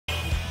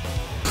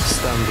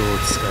スタンドを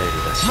使える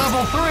らしい。こ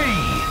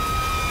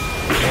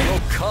の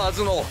カー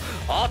ズの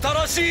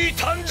新しい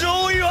誕生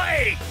祝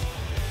い。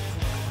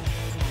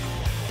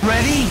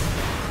Ready?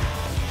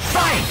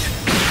 Fight!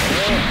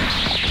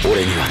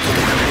 俺には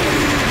届かない。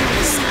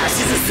指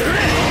図する。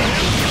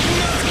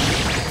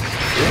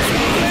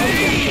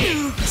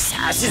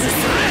指図する。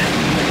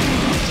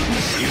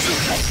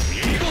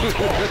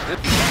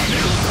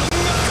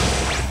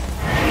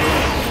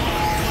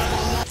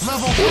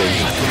俺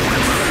には届か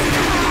ない。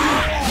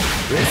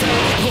さ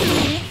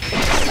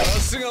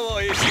すが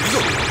はエキゾ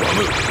バム。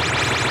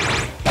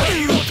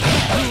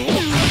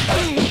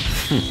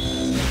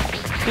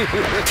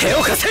手を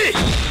貸せ。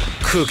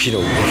空気の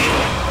動き。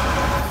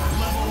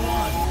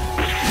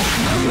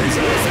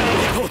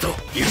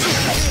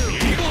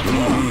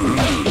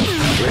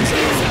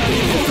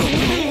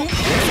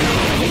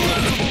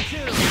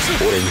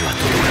俺には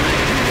届かない。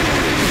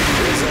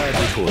ウェザー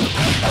リポート。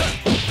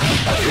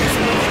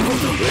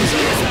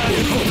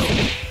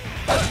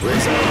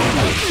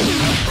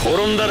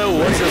転んだら終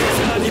わりだぞ。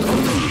リポー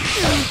ト。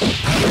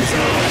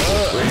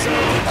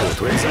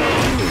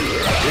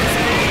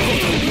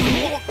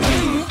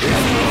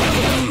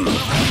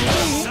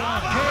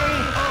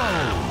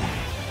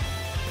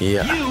い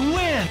や。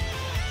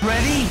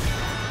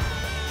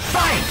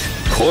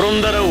転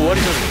んだら終わ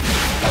りだぞ。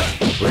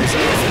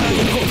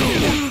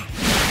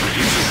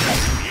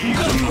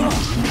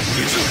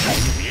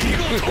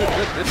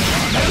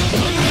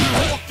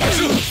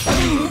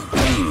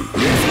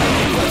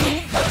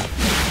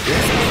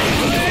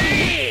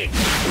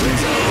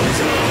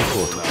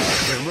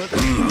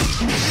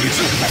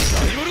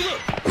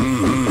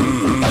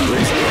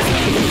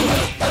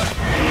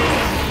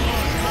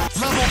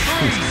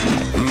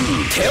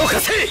手を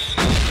貸せ。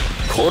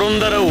転ん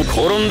だら終わりだ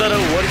ぞ。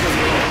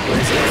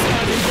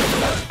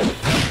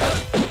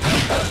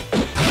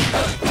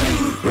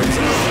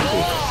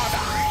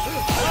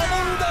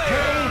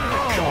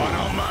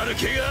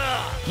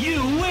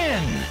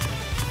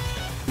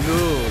どう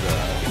だ、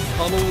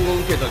波紋を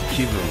受けた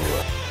気分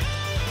は。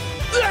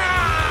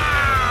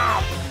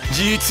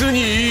実に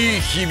いい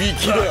響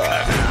きだ。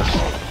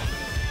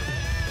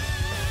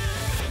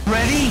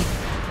Ready?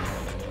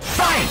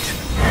 Fight!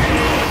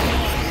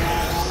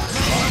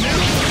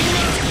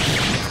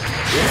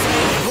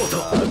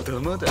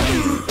 頭だ。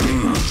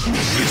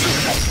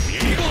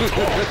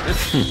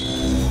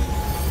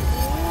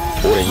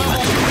俺には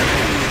届かない。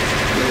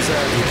ウェザー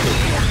リポート。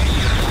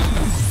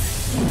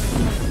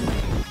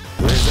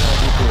ウェザー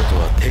リポート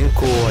は天候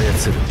を操る。ウ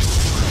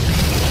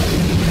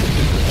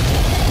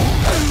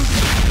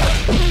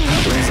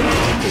ェザーリ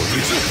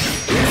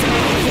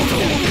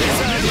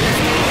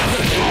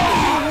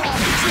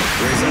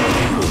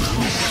ポート。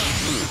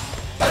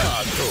あ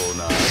と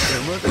な、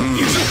頭だ。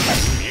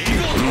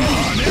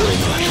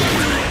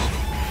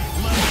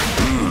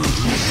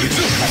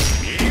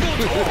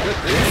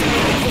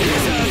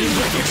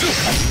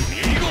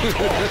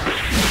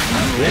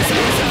俺には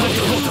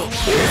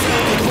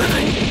届かな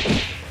い。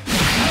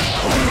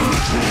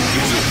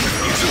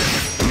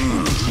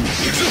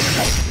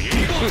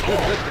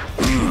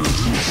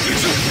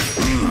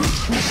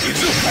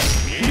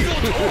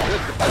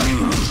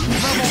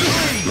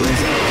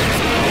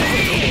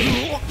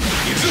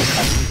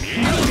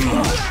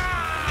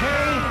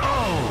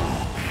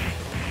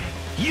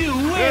You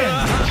win!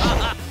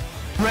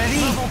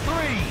 Ready?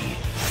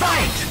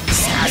 Fight!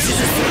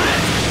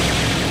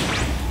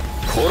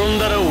 転ん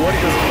だら終わり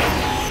だぞ。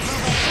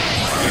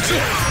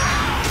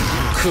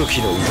空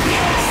気の動き。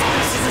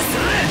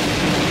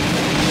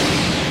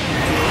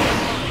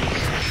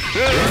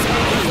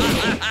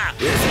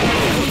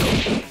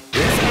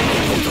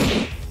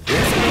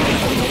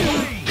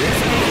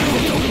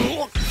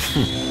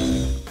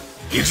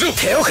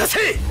手を貸せ。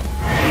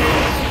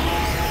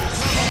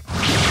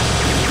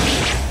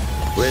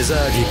ウェザー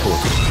リポート。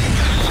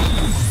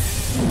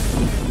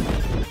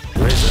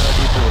ウェザーリ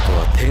ポートは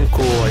天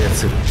候を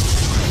操る。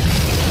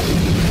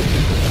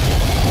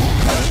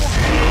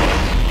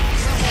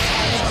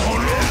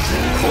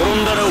転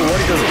んだら終わり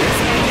だぞ。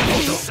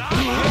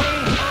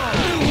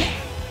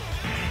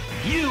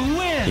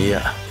い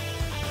や、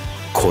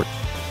これ。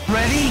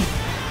Ready?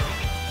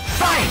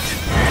 Fight!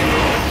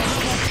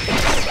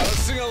 さ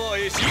すがはエ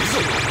キゾバ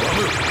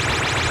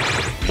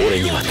ム。俺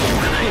には届か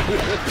な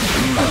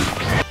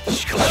い。し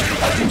かし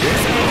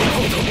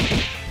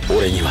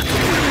俺には届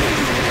かない。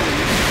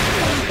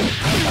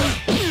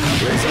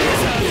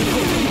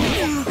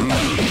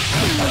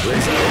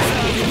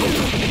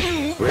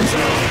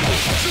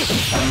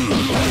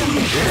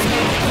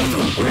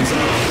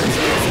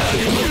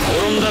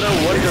転んだら終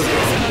わりだぞ。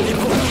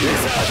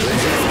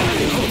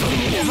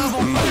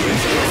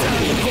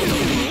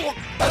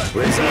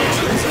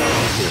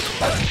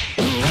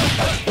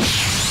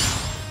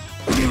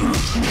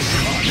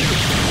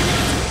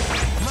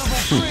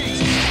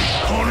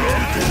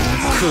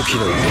空気の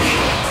動き。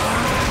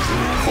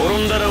転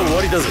んだら終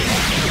わりだぞ。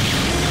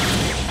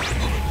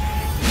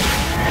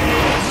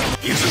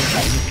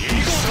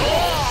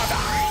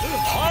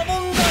波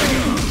紋だ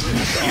よ。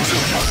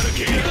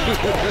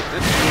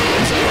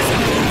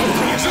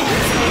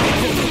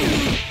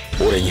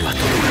俺には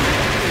届かない。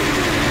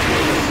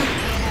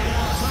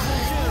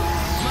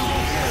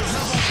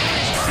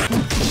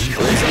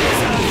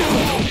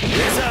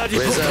ウェ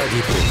ザー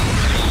リポート。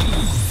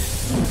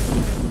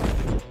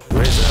ウ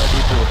ェザー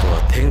リポート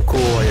は天候を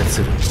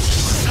操る。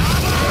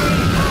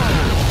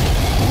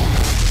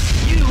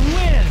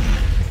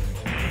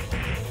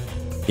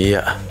い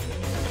や。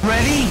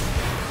Ready?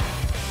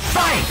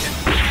 Fight!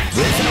 ウェ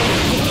ザーリ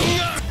ポート。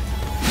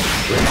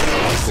ウェザー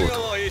リ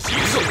ポー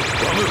ト。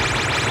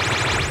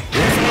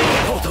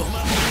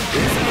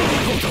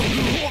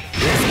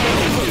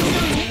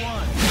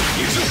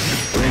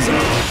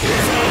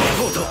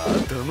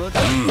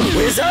ウ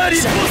ェザーリ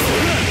ポート。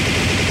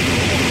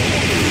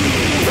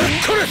ぶっ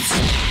殺す。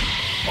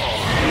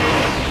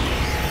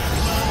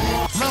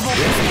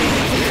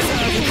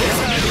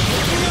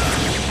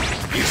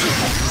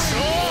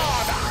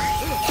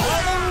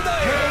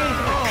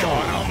こ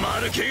のマ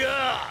ルケ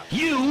が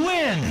You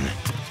win!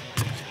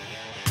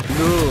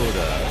 どう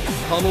だ、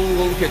波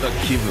紋を受けた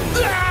気分だ。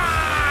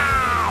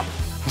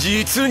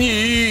実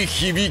にいい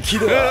響き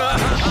だ。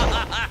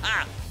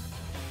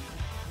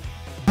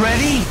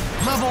Ready?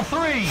 Level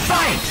 3!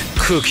 Fight!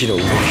 空気の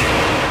動き。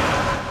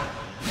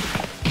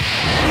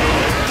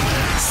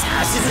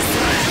さしずす。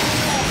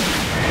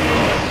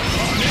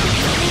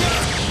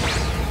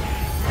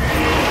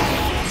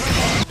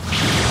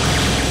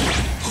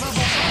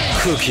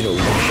空気の動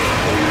き。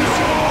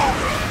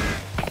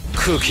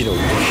空気の動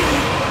き。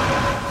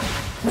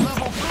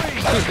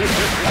さ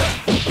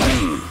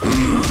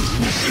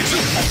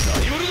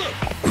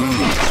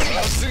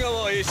すが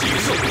はエシー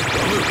ソ。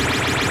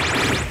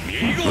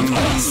見事。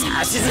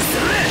さしずす。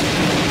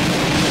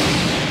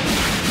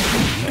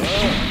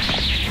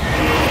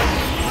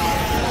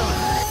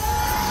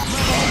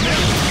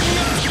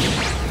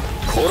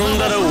転ん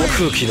だら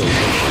空気の動き。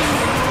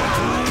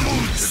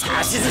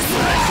さしずす。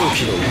空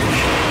気の動き。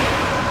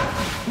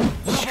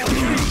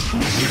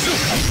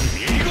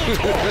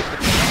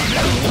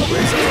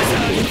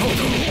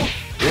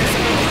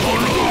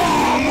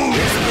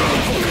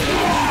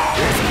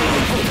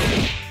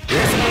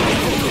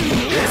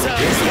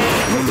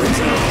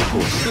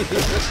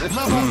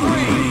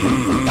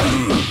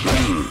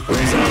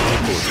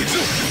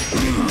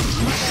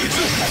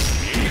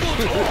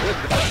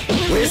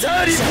ウェザ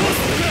ーリポート。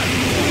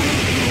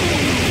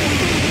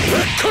ぶっ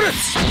殺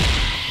す。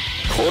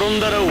転ん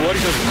だら終わり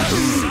だぞ。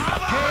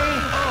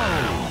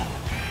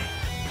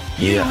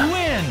いや、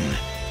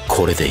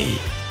これでいい。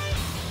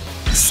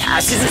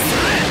さしずす。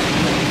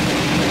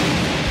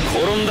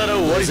転んだら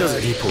終わりだぞ。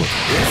リポート。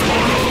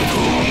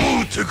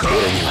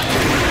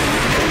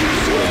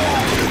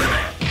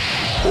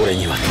俺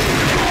には届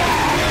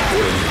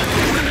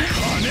かない。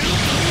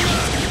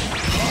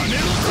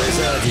ウェ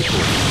ザーリポー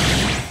ト。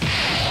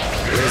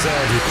ウェザー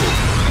リポー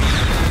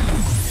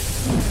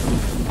ト。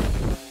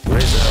ウェザー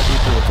リ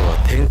ポートは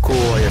天候を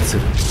操る。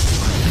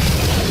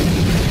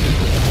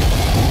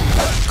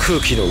空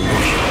気の動き。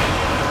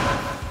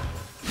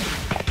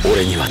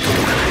俺には届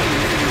かない。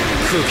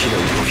空気の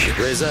動き。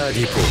ウェザー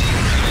リポート。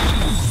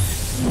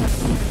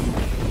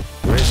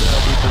ウェザーリ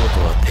ポー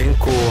トは天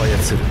候を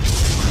操る。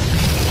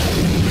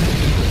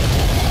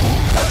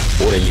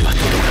俺には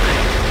届かない。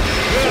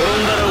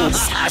転んだら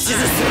さしずす。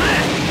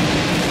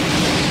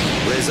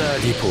ウェザー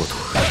リポート。ウ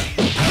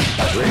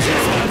ェザ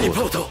ーリ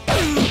ポート。ウ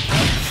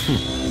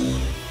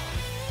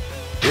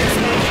ェザー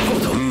リポー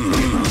ト。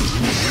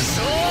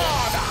そう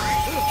だ、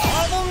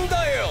波紋だ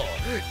よ、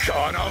こ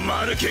の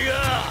マルケ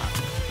が。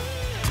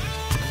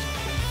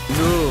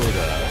どうだ、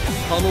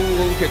波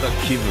紋を受けた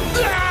気分だ。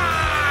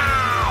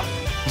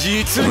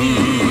実にいい響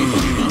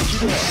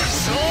きだ。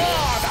そう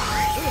だ、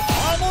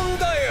波紋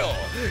だよ、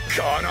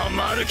この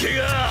マルケ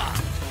が。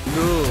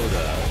どうだ、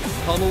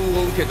波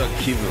紋を受けた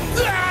気分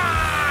だ。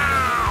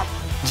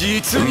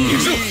実にいい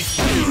響き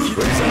だ。ウェ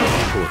ザーリ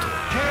ポート。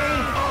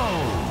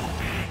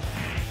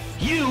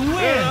You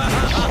win!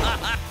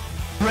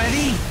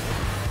 Ready?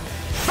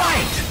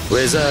 Fight! ウ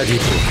ェザーリ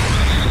ポート。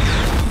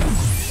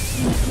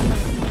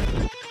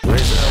ウェザー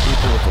リ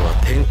ポートは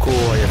天候を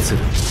操る。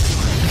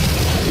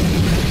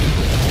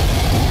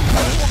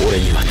俺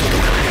には届か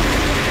ない。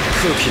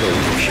空気の動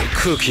き。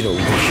空気の動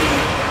き。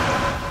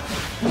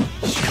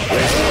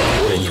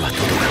俺には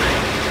届かない。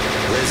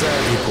ウェザー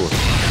リポート。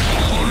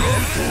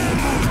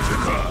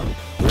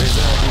ウェザーリ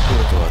ポー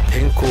トは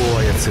天候を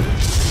操る。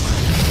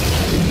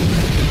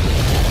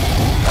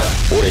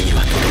俺に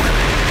は届かない。ウ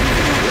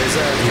ェザ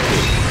ーリポー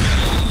ト。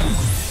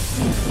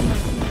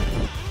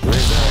ウェザー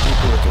リ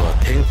ポートは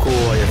天候を操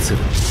る。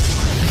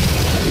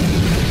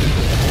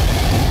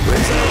ウェ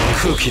ザー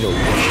空気の動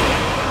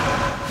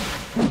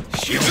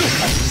き。そ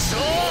う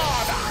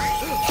だ、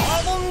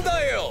波紋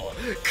だよ、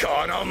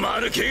このマ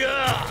ルケ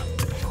が。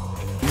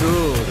どう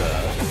だ、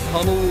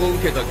波紋を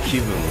受けた気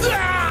分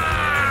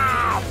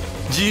だ。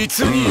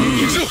実にいい。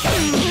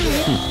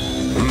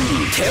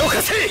手を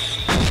貸せ。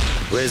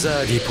ウェザ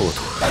ーリポー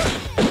ト。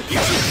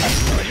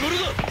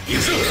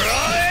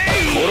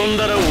転ん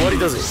だら終わり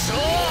だぜ。そう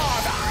だ、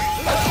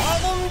波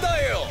紋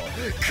だよ、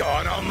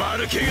このマ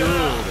ルケが。どうだ、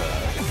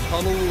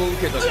波紋を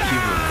受けた気分だ。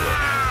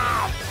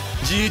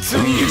実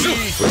にいいぞ。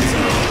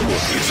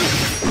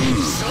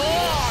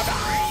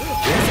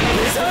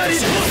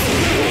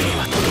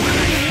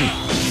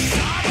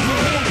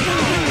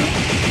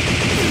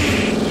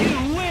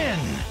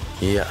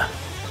いや、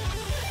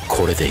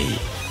これでいい。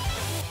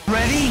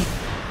Ready?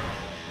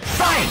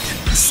 Fight!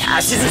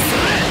 さしずすウ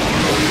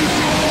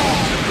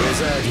ェ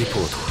ザーリポ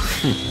ート。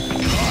ウ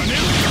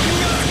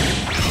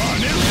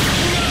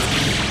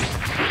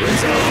ェ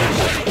ザーリ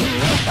ポート。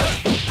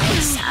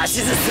さ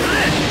しずす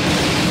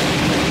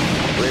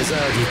ウェザー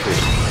リポート。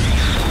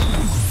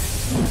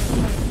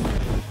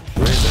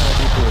ウェザー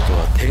リポートは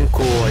天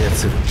候を操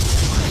る。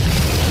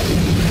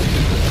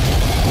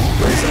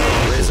ウェ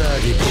ザー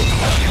リポート。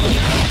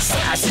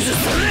さしずす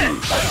そ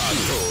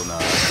うな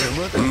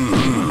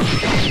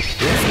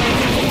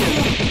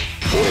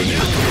俺には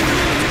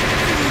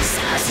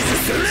さしず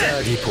すウェザー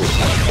リポート。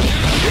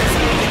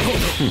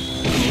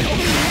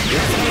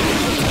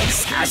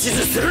さしず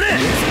するね。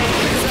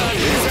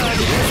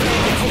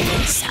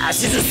さ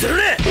しずする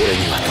ね。俺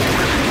には届か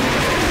な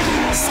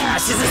い。さ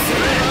しずする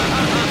ね。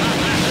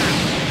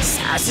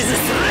さしずする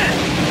ね。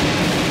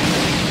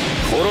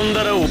転ん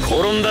だらを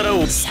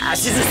さ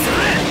しずするね。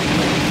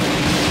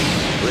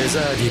ウェザ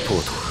ーリポー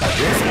ト。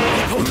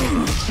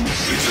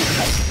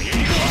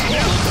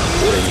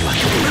俺には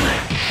届かない。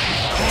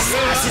さ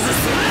しずす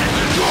るね。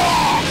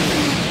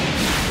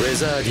ウェ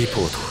ザーリ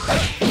ポート。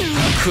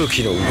空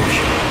気の動き。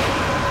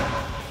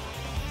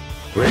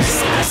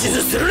さしず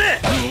するね。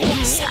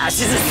さし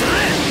ずする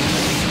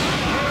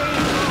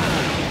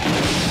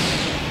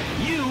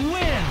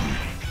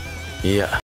ね。いや。